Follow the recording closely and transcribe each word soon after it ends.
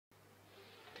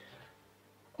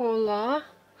Hola,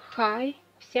 hi,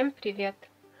 всем привет!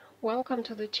 Welcome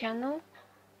to the channel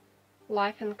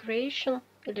Life and Creation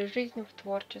или Жизнь в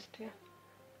творчестве.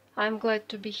 I'm glad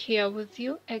to be here with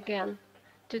you again.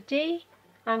 Today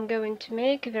I'm going to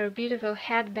make a very beautiful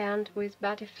headband with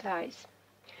butterflies.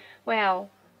 Well,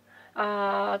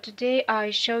 today I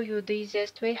show you the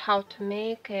easiest way how to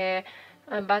make a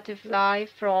butterfly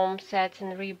from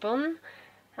satin ribbon.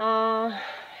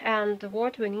 And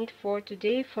what we need for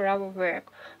today for our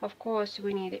work. Of course,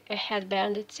 we need a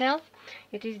headband itself.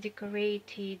 It is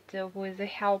decorated with the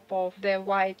help of the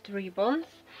white ribbons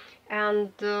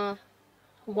and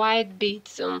white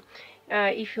beads.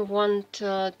 If you want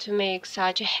to make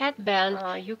such a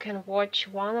headband, you can watch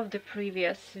one of the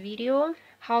previous video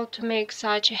how to make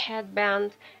such a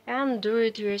headband and do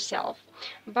it yourself.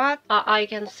 But I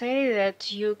can say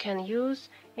that you can use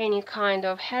any kind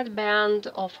of headband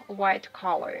of white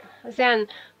color. Then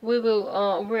we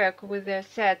will work with the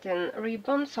satin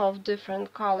ribbons of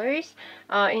different colors.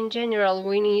 In general,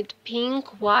 we need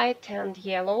pink, white and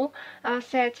yellow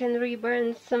satin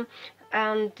ribbons,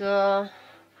 and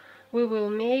we will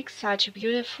make such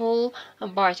beautiful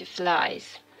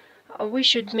butterflies. We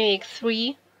should make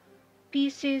 3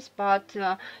 pieces, but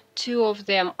 2 of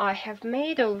them I have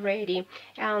made already,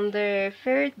 and the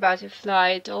third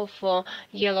butterfly of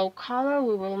yellow color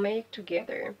we will make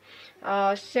together.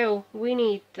 So we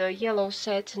need the yellow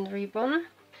satin ribbon.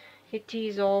 It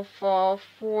is of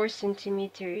 4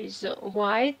 centimeters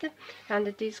wide, and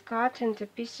it is cut into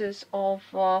pieces of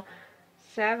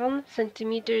 7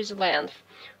 centimeters length.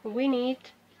 We need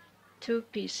 2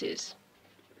 pieces.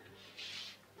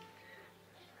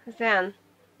 Then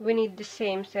we need the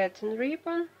same satin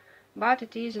ribbon, but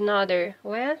it is another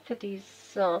length. It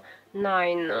is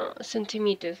 9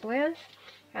 centimeters length,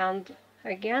 and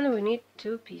again we need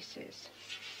 2 pieces.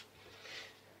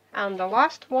 And the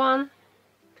last one,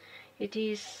 it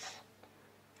is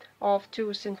of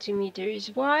 2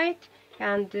 centimeters wide,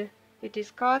 and it is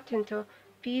cut into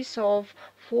piece of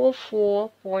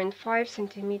 4.5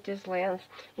 centimeters length.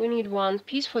 We need 1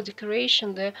 piece for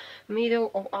decoration the middle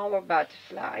of our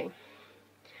butterfly.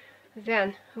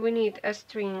 Then we need a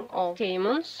string of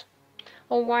stamens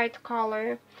of white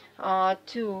color,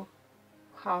 2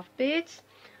 half beads,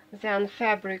 then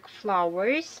fabric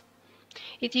flowers.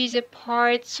 It is a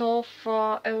part of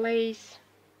a lace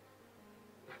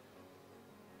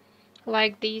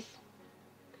like this.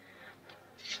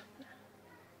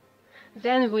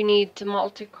 Then we need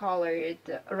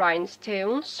multicolored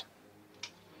rhinestones,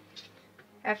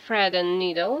 a thread and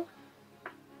needle,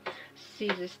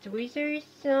 scissors, tweezers,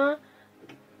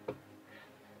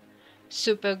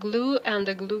 super glue and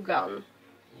a glue gun.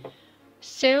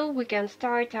 So we can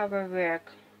start our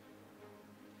work.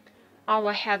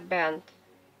 Our headband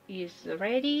is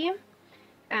ready,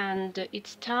 and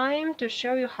it's time to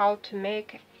show you how to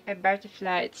make a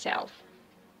butterfly itself.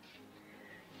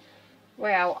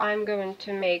 Well, I'm going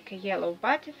to make a yellow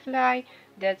butterfly.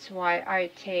 That's why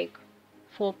I take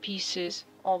 4 pieces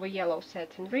of a yellow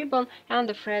satin ribbon and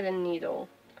a thread and needle.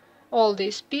 All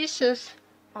these pieces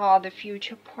are the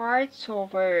future parts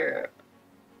of a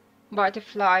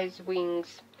butterfly's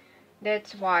wings.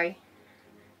 That's why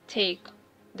take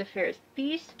the first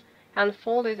piece and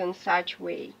fold it in such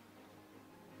way.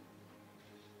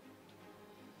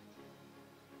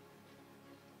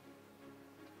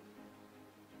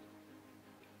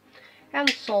 And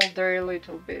solder a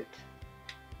little bit.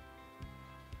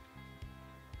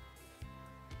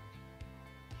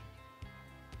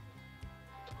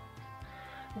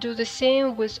 Do the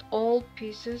same with all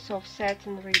pieces of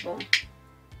satin ribbon.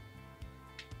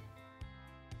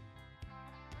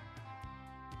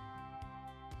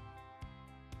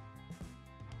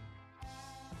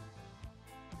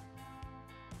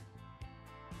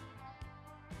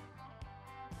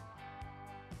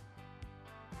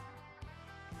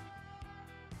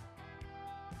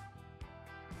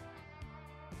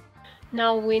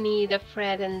 Now we need a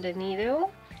thread and a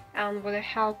needle, and with the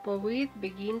help of it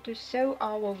begin to sew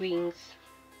our wings.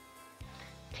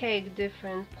 Take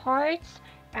different parts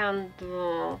and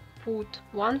put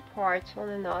one part on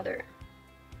another.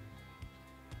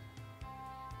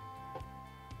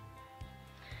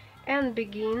 And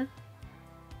begin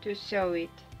to sew it.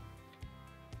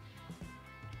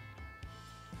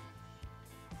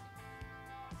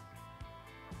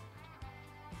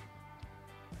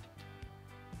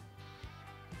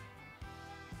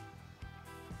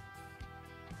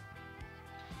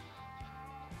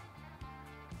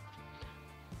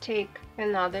 Take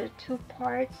another 2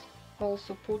 parts,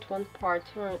 also put one part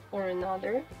or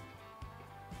another,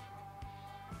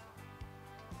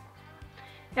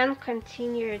 and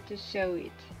continue to sew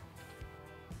it.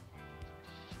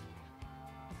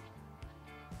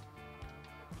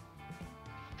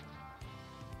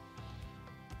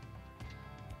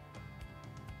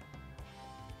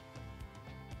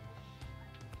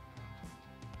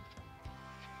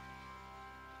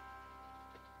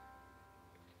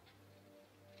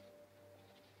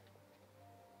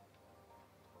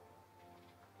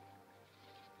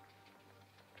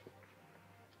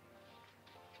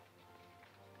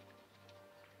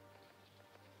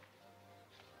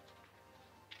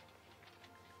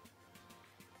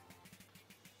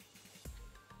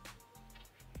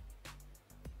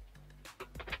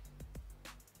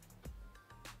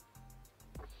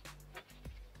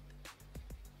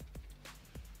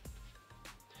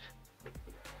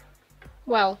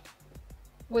 Well,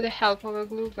 with the help of a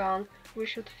glue gun, we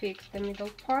should fix the middle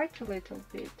part a little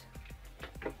bit.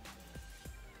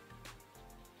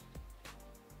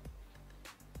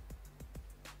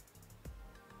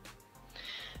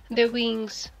 The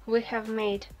wings. We have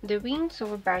made the wings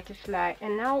of a butterfly,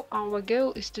 and now our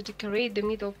goal is to decorate the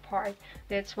middle part.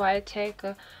 That's why I take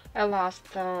a last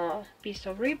piece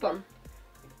of ribbon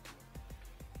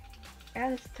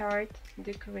and start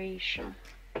decoration.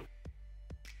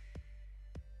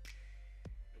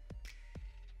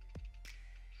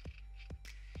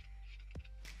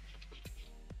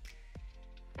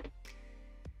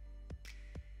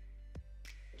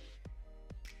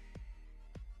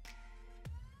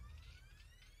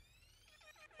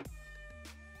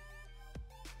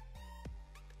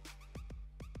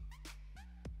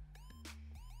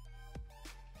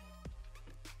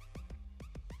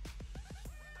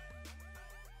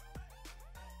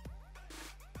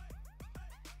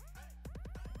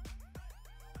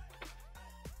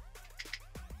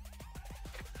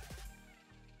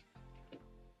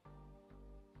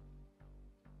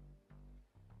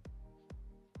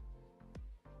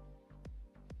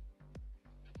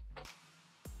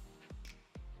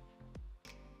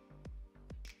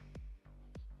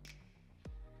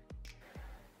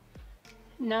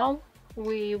 Now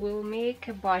we will make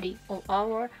a body of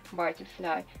our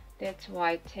butterfly. That's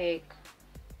why I take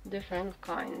different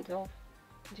kinds of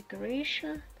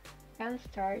decoration and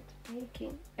start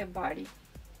making a body.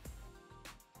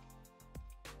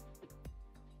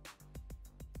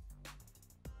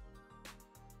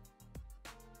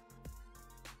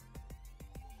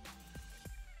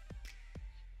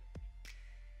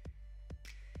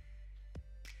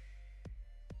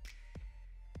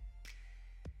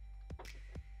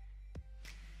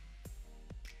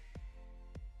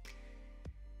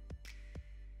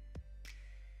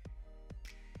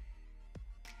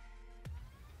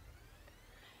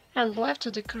 And left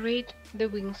to decorate the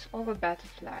wings of a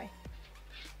butterfly.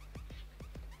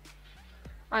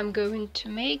 I'm going to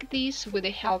make this with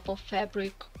the help of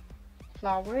fabric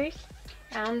flowers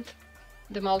and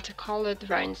the multicolored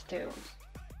rhinestones.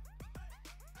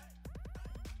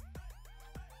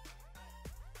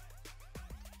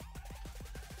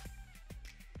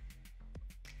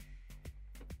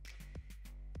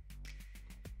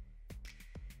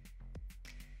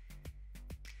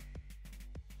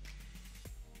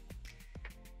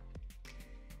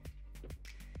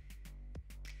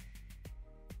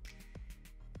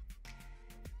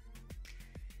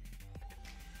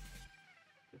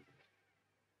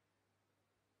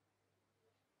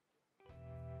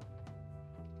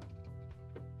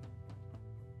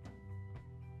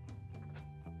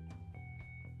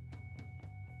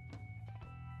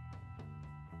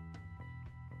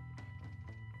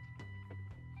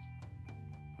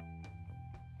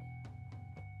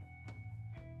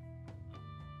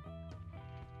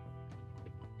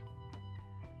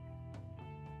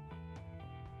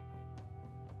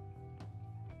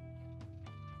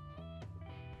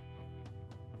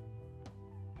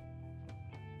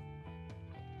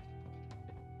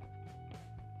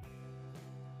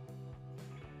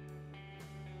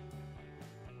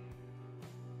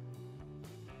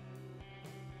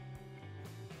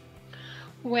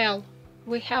 Well,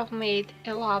 we have made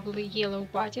a lovely yellow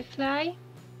butterfly,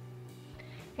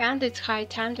 and it's high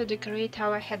time to decorate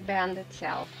our headband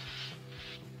itself.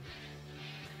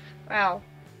 Well,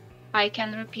 I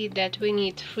can repeat that we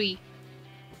need 3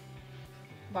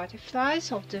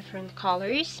 butterflies of different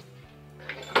colors,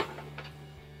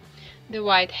 the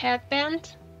white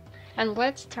headband, and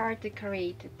let's start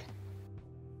decorating it.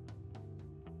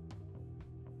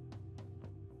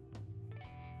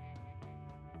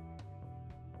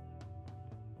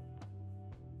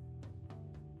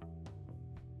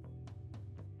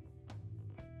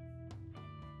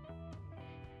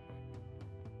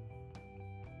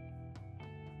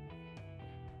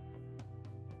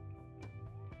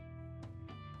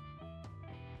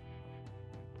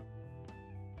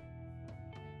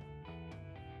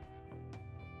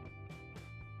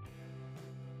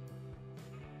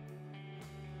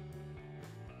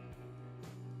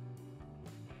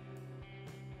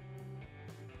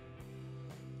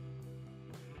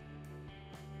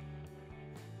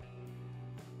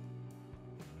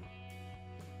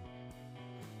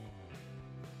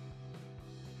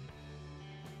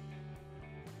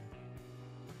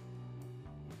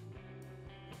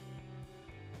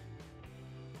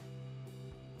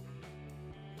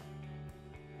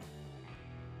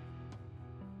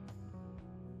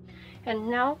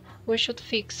 And now we should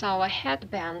fix our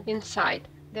headband inside.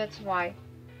 That's why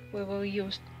we will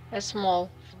use a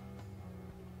small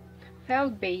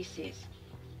felt bases.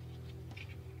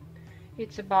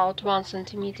 It's about 1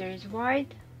 centimeter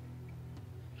wide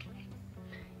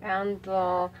and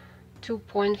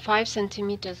 2.5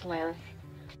 centimeters length.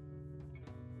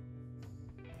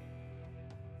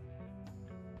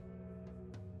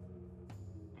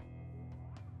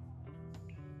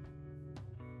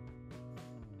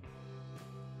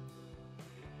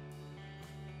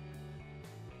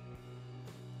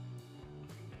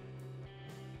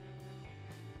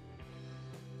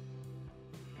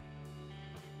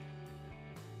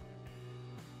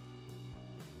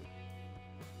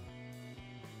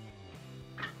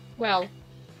 Well,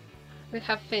 we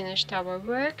have finished our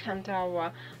work, and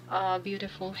our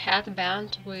beautiful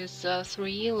headband with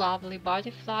 3 lovely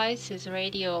butterflies is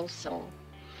ready also.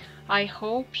 I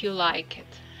hope you like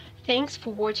it. Thanks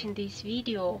for watching this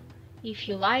video. If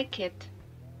you like it,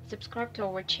 subscribe to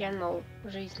our channel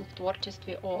Жизнь в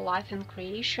творчестве or Life in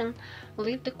Creation,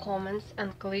 leave the comments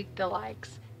and click the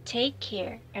likes. Take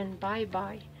care and bye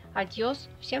bye. Adios,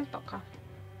 всем пока.